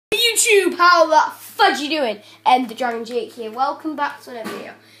how that fudge you doing? The Dragon Jake here. Welcome back to another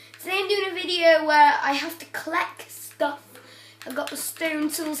video. Today I'm doing a video where I have to collect stuff. I've got the stone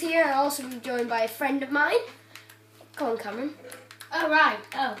tools here, and I'll also be joined by a friend of mine. Come on, Cameron. Oh right.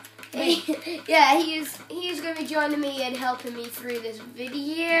 Oh. Yeah, he's going to be joining me and helping me through this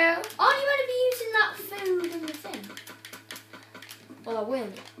video. Aren't you going to be using that food in the thing? Well, I will.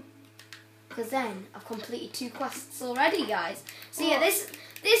 Because then I've completed 2 quests already, guys. So yeah, this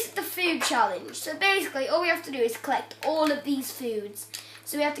is the food challenge. So basically, all we have to do is collect all of these foods.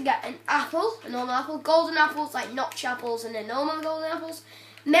 So we have to get an apple, a normal apple, golden apples, like notch apples, and then normal golden apples.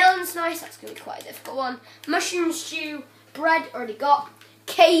 Melon's nice, that's going to be quite a difficult one. Mushroom stew, bread, already got.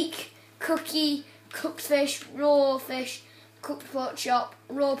 Cake, cookie, cooked fish, cooked pork chop,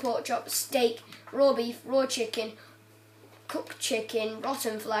 raw pork chop, steak, raw beef, raw chicken, cooked chicken,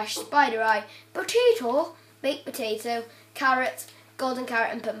 rotten flesh, spider eye, potato, baked potato, carrot, golden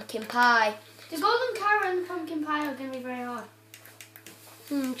carrot and pumpkin pie. The golden carrot and pumpkin pie are going to be very hard.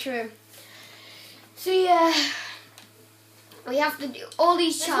 True. So yeah, we have to do all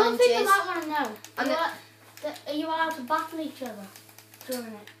these challenges. There's one thing I might want to know. Are you allowed to battle each other during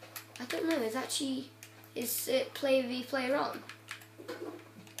it? I don't know, is it play v player on?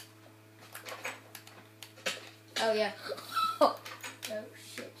 Oh yeah. Oh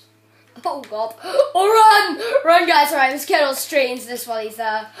shit. Oh god. Oh run! Run guys, alright, let's get all straight into this while he's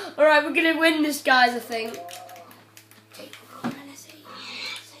there. Alright, we're gonna win this guys, I think.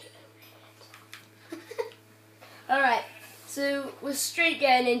 Alright, so we're straight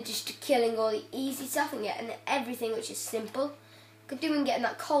getting in just to killing all the easy stuff and getting everything which is simple. Could do in getting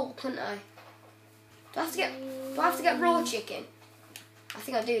that coal, couldn't I? Do I have to get raw chicken? I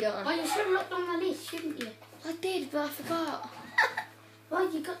think I do, don't I? Well, you should have looked on the list, shouldn't you? I did, but I forgot. Well,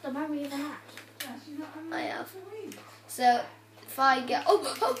 you got the memory of an act. I have. So, if I get...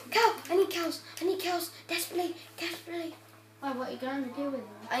 Oh, cow! I need cows, desperately. Oh, what are you going to do with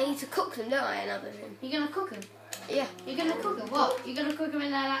them? I need to cook them, don't I, another thing? You're going to cook them? Yeah. You're going to cook them? What? You're going to cook them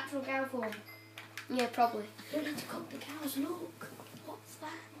in their natural cow form? Yeah, probably. You don't need to cook the cows, look. What's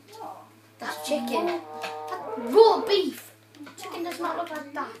that? That's chicken. That's raw beef. Chicken does not look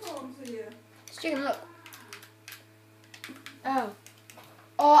like that. It's chicken, look. Oh.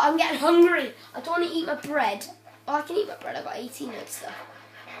 Oh, I'm getting hungry. I don't want to eat my bread. Oh, I can eat my bread. I've got 18 of stuff.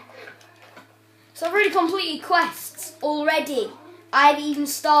 So I've already completed quests already. I haven't even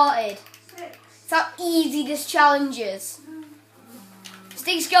started. That's how easy this challenge is.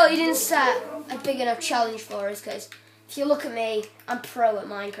 Steve Skelly didn't set a big enough challenge for us because if you look at me, I'm pro at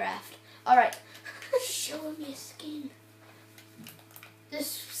Minecraft. Alright. Show him your skin. The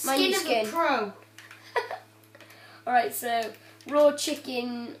My skin of a pro. Alright, so raw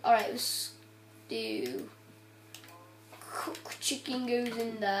chicken. Alright, let's do cooked chicken goes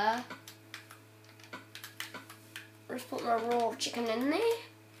in there. Let's put my raw chicken in there.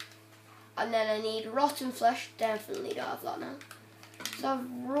 And then I need rotten flesh. Definitely don't have that now. So I have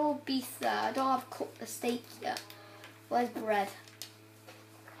raw beef there. I don't have cooked the steak yet. Where's bread?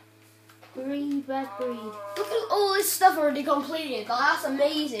 Breed. Look at all this stuff already completed. That's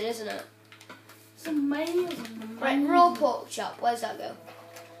amazing, isn't it? It's amazing. Right, raw pork chop. Where's that go?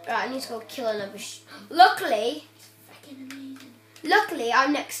 Right, I need to go kill another Luckily, It's freaking amazing. Luckily,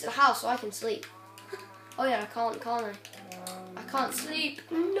 I'm next to the house so I can sleep. Oh yeah, I can't I? I can't sleep.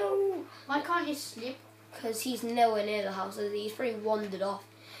 No. Why can't you sleep? Because he's nowhere near the house. He's pretty wandered off.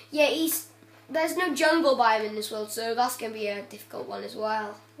 Yeah, there's no jungle biome in this world, so that's going to be a difficult one as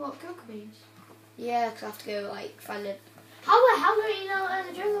well. What, cocoa beans? Yeah, because I have to go, like, find it. How the hell do you know there's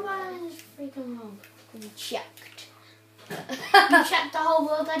a jungle biome in this freaking world? We checked. You checked the whole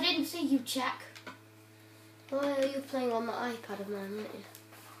world. I didn't see you check. Well, you're playing on the iPad of mine, weren't you?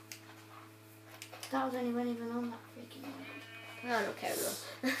 That was anyone even on that freaking world. I don't care enough.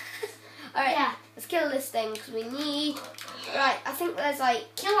 Alright, Yeah. let's kill this thing because we need... Right, I think there's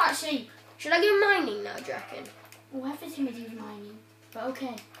like... Kill that sheep. Should I go mining now, do you reckon? Oh, everything we do is mining. But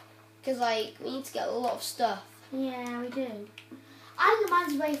okay. Because, like, we need to get a lot of stuff. Yeah, we do. And the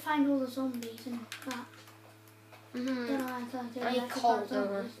mine's where you find all the zombies and that. I need coal,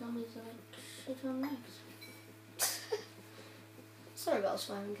 don't I? Zombies are like shit on legs. Sorry about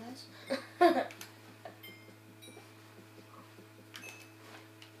swearing, guys. If a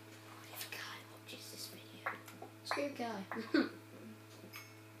guy watches this video, screw guy.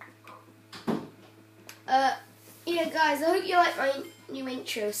 Yeah, guys, I hope you like my new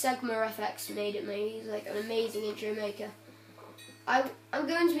intro. Sigma FX made it me. He's like an amazing intro maker. I'm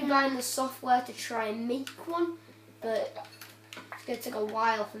going to be buying the software to try and make one, but it's going to take a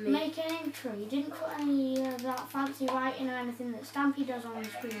while for me. Make an intro. You didn't put any of that fancy writing or anything that Stampy does on the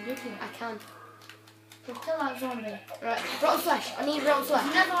screen, did you? I can. We'll kill that zombie. Right, rotten flesh. I need rotten flesh.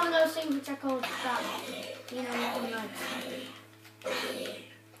 It's never one of those things which I call that. You know, nothing like.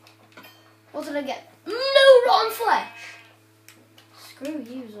 What did I get? No rotten flesh. Screw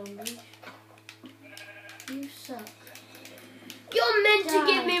you, zombies. You suck. You're meant to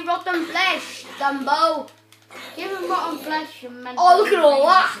give me rotten flesh, Dumbo. Give him rotten flesh and mentally. Oh, look at all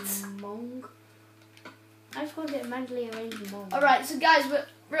that. Mong. I just called it mentally arranged mong. Alright, so guys, we're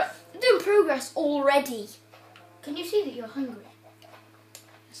doing progress already. Can you see that you're hungry?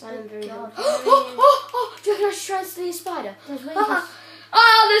 Yes, I am very God. hungry. Do you reckon I should try to slay a spider? There's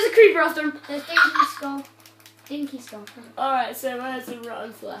There's a creeper after him. There's Dinky Skull. Dinky Skull. Alright, so where's the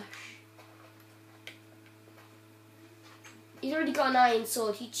rotten flesh? He's already got an iron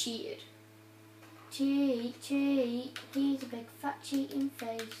sword, he cheated. Cheat. He's a big fat cheating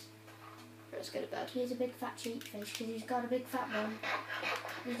face. Let's go to bed. He's a big fat cheat face because he's got a big fat bum.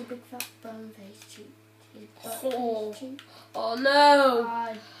 He's a big fat bum face cheat. He's a butt Oh. face cheat. Oh no!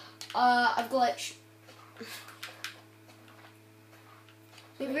 Bye. I've glitched.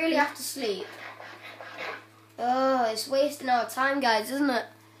 We really have to sleep. Oh, it's wasting our time, guys, isn't it?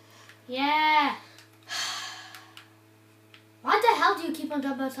 Yeah. Why the hell do you keep on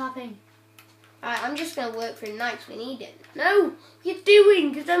double tapping? Alright, I'm just going to work through night 'cause we need it. No, what are you doing?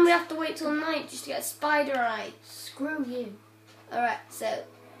 Because then we have to wait till night just to get a spider eye. Screw you. Alright, so...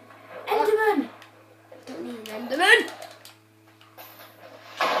 Enderman! Don't need an Enderman.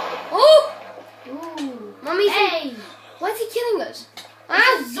 Oh! Ooh. Mummy, Hey! why is he killing us?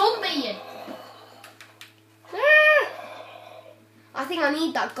 It's a zombie! Ah! I think I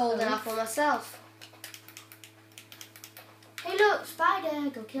need that golden apple myself. Hey look, spider!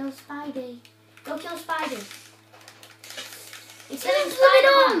 Go kill Spidey. Go kill Spidey. It's killing It's in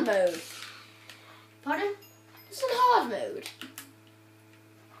on Spider-Man. mode. Pardon? It's in hard mode.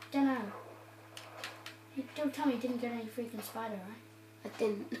 Dunno. You don't tell me you didn't get any freaking spider, right? I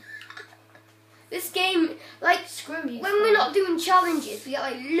didn't. This game, like, Screw you. when we're not doing challenges, we get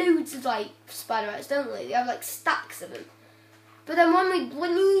like loads of like spider eyes, don't we? We have like stacks of them. But then when we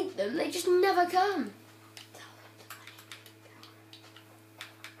need them, they just never come.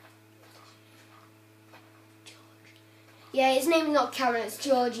 Yeah, his name's not Cameron, it's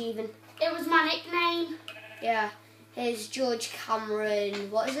George even. It was my nickname. Yeah, here's George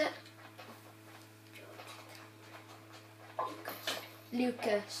Cameron, what is it?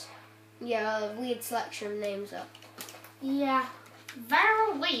 Lucas. Yeah, a weird selection of names up. Yeah.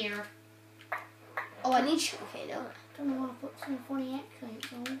 Very weird. Oh, I need sugarcane, don't I? Don't want to put some funny accents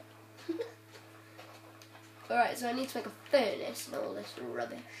on. Alright, so I need to make a furnace and all this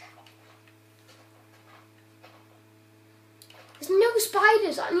rubbish. There's no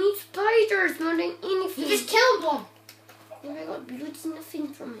spiders. I need spiders more than anything. You just killed one. Yeah, I got bloody nothing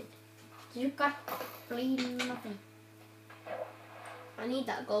from it. You got bleeding nothing. I need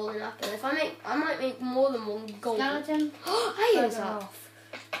that golden apple. If I might make more than one golden. Skeleton. Iron's Bugger off. off.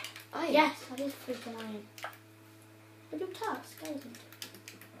 Iron. Yes, that is freaking iron. What do you talk? Skeleton.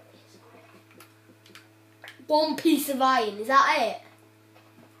 One piece of iron. Is that it?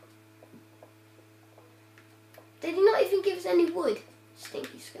 Did he not even give us any wood?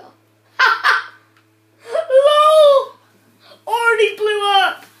 Stinky skull. LOL! Already blew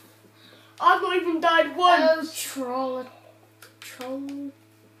up! I've not even died once. Oh, troll. Troll.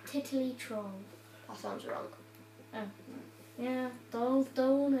 Tiddly troll. That sounds wrong. Oh. Yeah, don't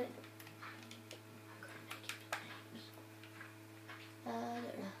it. I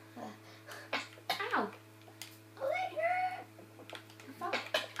don't know. Ow. Oh, that hurt.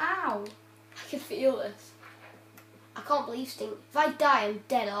 Ow. I can feel this. I can't believe Stink. If I die, I'm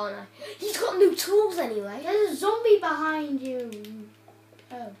dead, aren't I? He's got no tools anyway. There's a zombie behind you.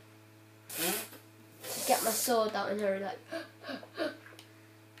 Oh. Get my sword out and hurry like.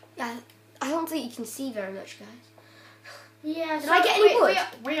 Yeah, I don't think you can see very much, guys. Yeah, Did I get any wood?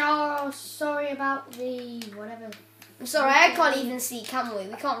 We are sorry about the whatever. I'm sorry, I can't even see, can we?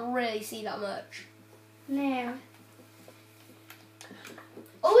 We can't really see that much. No.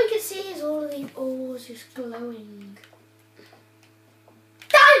 All we can see is all of the ores just glowing.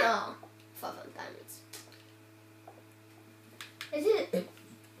 Diamond! 500 diamonds. Is it?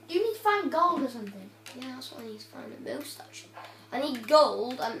 Do you need to find gold or something? Yeah, that's what I need to find at most, actually. I need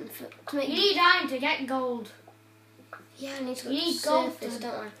gold and to make. You need iron to get gold. Yeah, I need to go You to need the gold surface, to-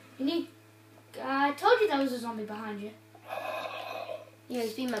 don't I? You need. I told you there was a zombie behind you. Yeah,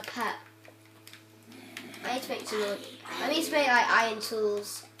 he's been my pet. I need to make some more. I need to make like iron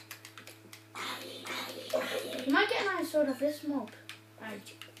tools. You might get an iron sword off this mob.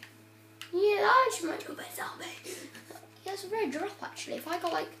 Yeah, that actually might be a bit zombie. Yeah, it's a rare drop actually. If I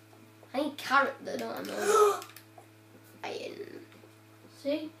got like, I need carrot though, don't I? Iron.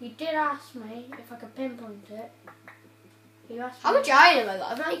 See, you did ask me if I could pinpoint it. You asked How me. much iron have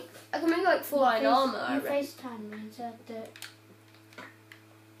I got? I can make like full iron armor. I You reckon. FaceTimed me and said that.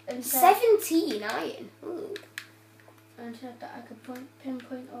 And 17 iron. Ooh. and said that I could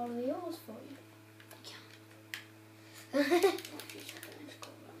pinpoint all of the ores for you.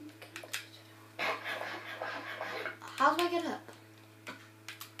 How do I get up?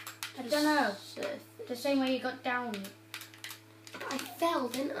 I don't know. Surf. The same way you got down. I fell,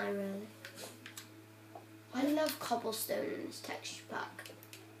 didn't I, really? I love cobblestone in this texture pack.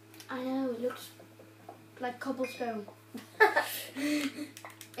 I know, it looks like cobblestone.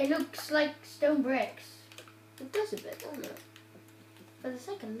 It looks like stone bricks. It does a bit, doesn't it? For the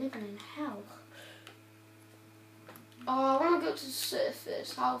sake of living in hell. Oh, I want to go to the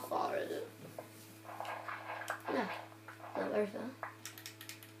surface. How far is it? No. Not very far.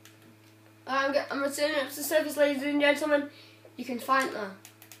 I'm returning up to the surface, ladies and gentlemen. You can find that.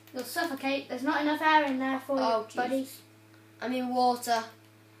 You'll suffocate. There's not enough air in there for Oh, you, buddy. Jesus. I'm in water.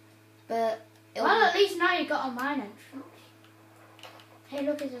 But it'll Well, be- at least now you got a mine entrance. Hey,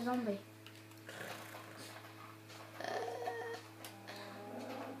 look, it's a zombie.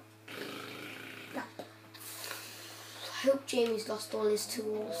 I hope Jamie's lost all his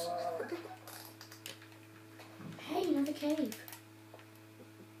tools. Hey, another cave.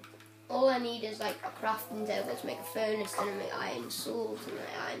 All I need is like a crafting table to make a furnace and make iron swords and like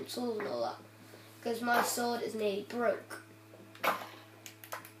iron tools and all that. Because my sword is nearly broke.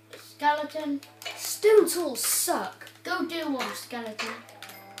 Skeleton. Stone tools suck. Go do one, skeleton.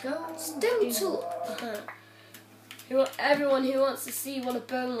 Go Stone do tool. Everyone who wants to see what a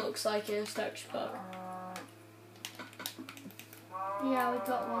bone looks like in a texture pack. Yeah, we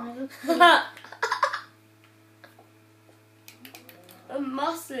got one. It looks good. A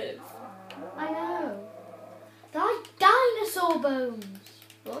massive. I know. They're like dinosaur bones.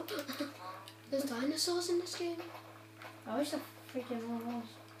 What? There's dinosaurs in this game? I wish there freaking one was.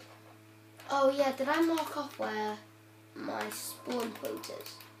 Oh yeah, did I mark off where my spawn point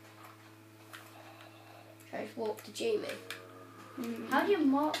is? Should I just walk to Jamie? How do you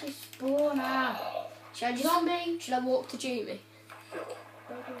mark this spawn out? Should I just Zombie. Should I walk to Jamie? Go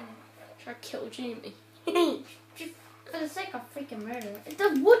do it. Should I kill Jamie? Just for the sake of freaking murder.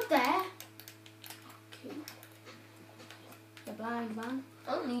 There's wood there. The blind man.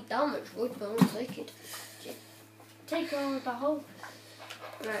 I don't need that much wood, but I'll take it. Take over the whole.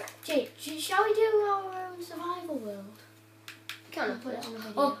 Right, Jake, shall we do our own survival world? kind of Put it on the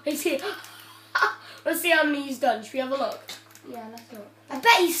video. Oh, he's here. Let's see how many he's done. Should we have a look? Yeah, let's look. I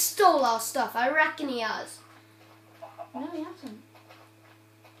bet he stole our stuff. I reckon he has. No, he hasn't.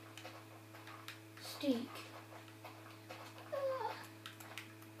 Steak.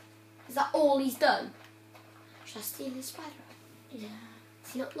 Is that all he's done? Should I steal his spider? Yeah.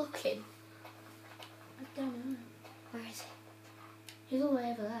 Is he not looking? I don't know. Where is He's all the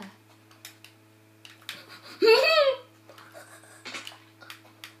way over there. he?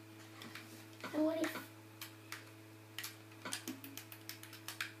 And what if...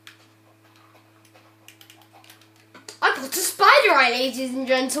 I got a spider eye, ladies and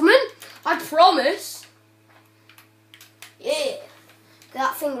gentlemen. I promise. Yeah.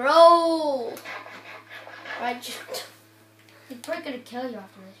 That thing roll. Right, just... He's probably going to kill you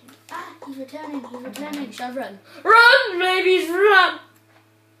after this. Ah, he's returning. He's returning. Should I run? Run, babies, run!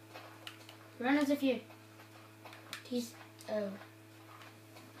 Run as if you... He's... Oh.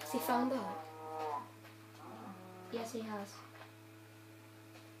 Has he found out? Yes, he has.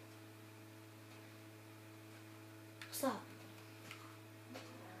 What's that?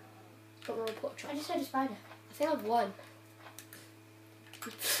 Got a report I truck. just heard a spider. I think I've won.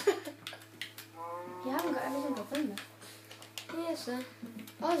 You haven't got every single thing though. Yes, sir.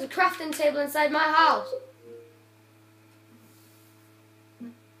 Oh, there's a crafting table inside my house.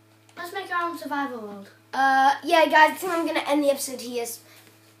 Let's make our own survival world. Yeah, guys, I think I'm going to end the episode here.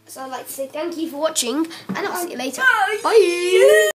 So I'd like to say thank you for watching, and I'll see you later. Bye!